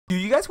Do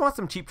you guys want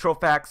some cheap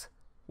Trove packs?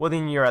 Well,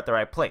 then you're at the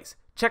right place.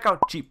 Check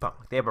out Cheap Punk.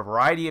 They have a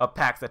variety of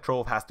packs that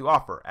Trove has to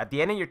offer. At the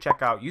end of your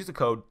checkout, use the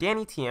code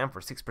DANNYTM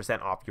for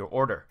 6% off your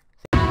order.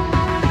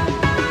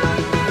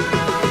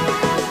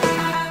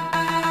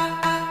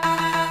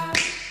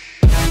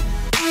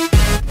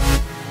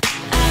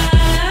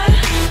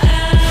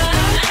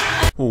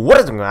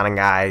 What is going on,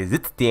 guys?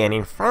 It's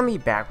Danny, finally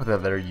back with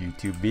another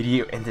YouTube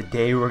video, and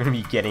today we're going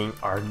to be getting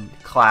our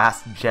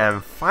class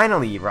gem.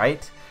 Finally,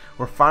 right?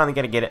 We're finally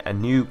going to get a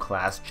new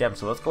class gem.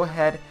 So let's go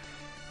ahead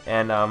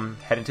and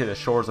head into the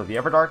shores of the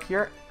Everdark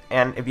here.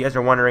 And if you guys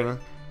are wondering, you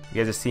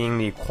guys are seeing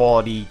the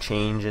quality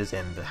changes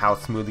and how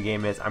smooth the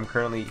game is. I'm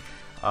currently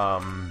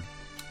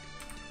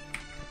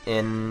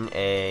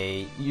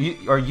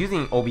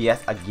using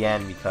OBS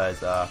again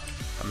because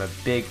I'm a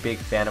big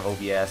fan of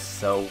OBS.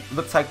 So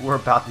looks like we're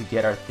about to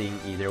get our thing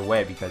either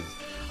way because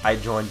I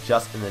joined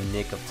just in the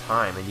nick of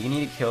time. And you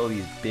need to kill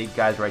these big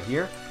guys right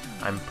here.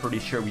 I'm pretty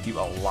sure we do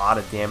a lot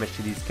of damage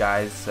to these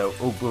guys. So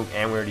oh boom,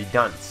 and we're already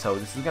done. So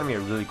this is gonna be a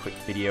really quick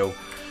video.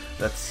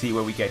 Let's see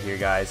what we get here,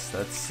 guys.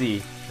 Let's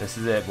see. This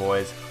is it,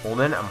 boys.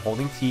 I'm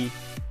holding T.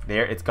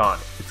 There, it's gone.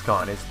 It's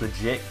gone. It's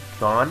legit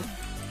gone.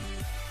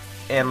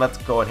 And let's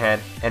go ahead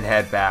and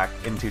head back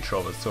into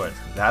Trove's Swords.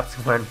 That's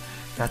the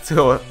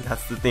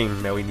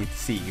thing that we need to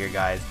see here,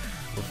 guys.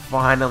 We're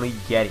finally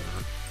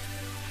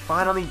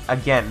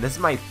again. This is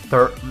my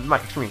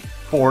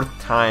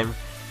fourth time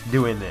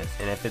doing this,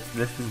 and if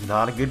this is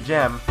not a good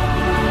gem.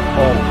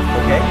 Oh,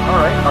 okay,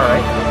 all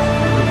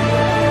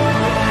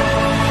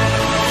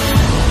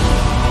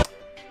right.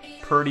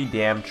 Pretty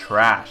damn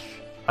trash.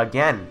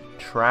 Again,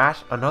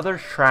 trash. Another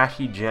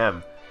trashy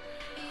gem.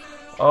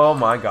 Oh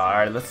my god.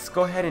 Alright, let's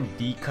go ahead and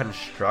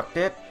deconstruct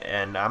it.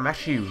 And I'm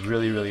actually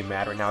really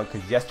mad right now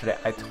because yesterday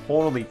I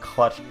totally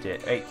clutched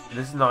it. Hey,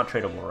 this is not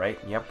tradable, right?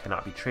 Yep,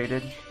 cannot be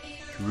traded.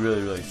 It's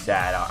really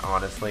sad,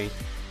 honestly.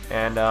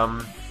 And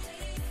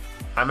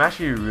I'm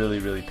actually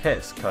really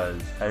pissed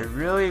because I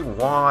really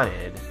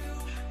wanted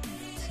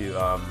to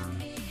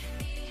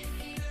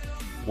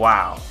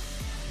wow.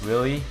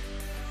 Really?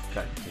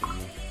 God, you kidding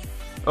me?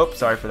 Oh,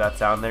 sorry for that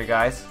sound there,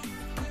 guys.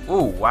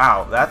 Ooh,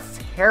 wow, that's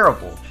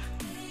terrible.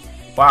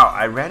 Wow,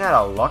 I ran out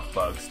of luck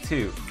bugs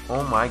too.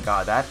 Oh my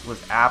god, that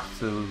was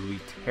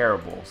absolutely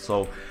terrible.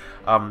 So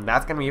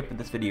that's gonna be it for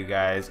this video,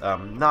 guys.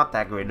 Not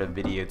that great of a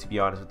video, to be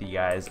honest with you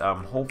guys.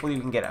 Hopefully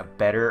we can get a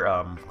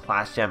better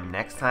class gem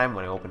next time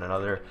when I open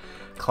another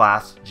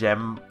class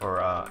gem or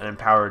an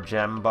empowered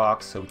gem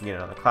box, so we can get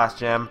another class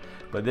gem.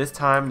 But this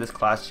time, this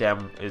class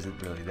gem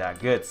isn't really that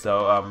good.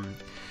 So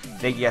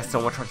thank you guys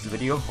so much for watching this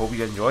video. Hope you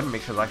guys enjoyed.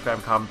 Make sure to like, subscribe,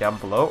 and comment down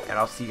below, and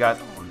I'll see you guys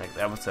on the next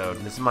episode.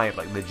 This is my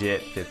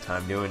legit 5th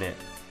time doing it.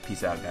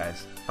 Peace out,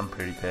 guys. I'm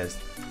pretty pissed.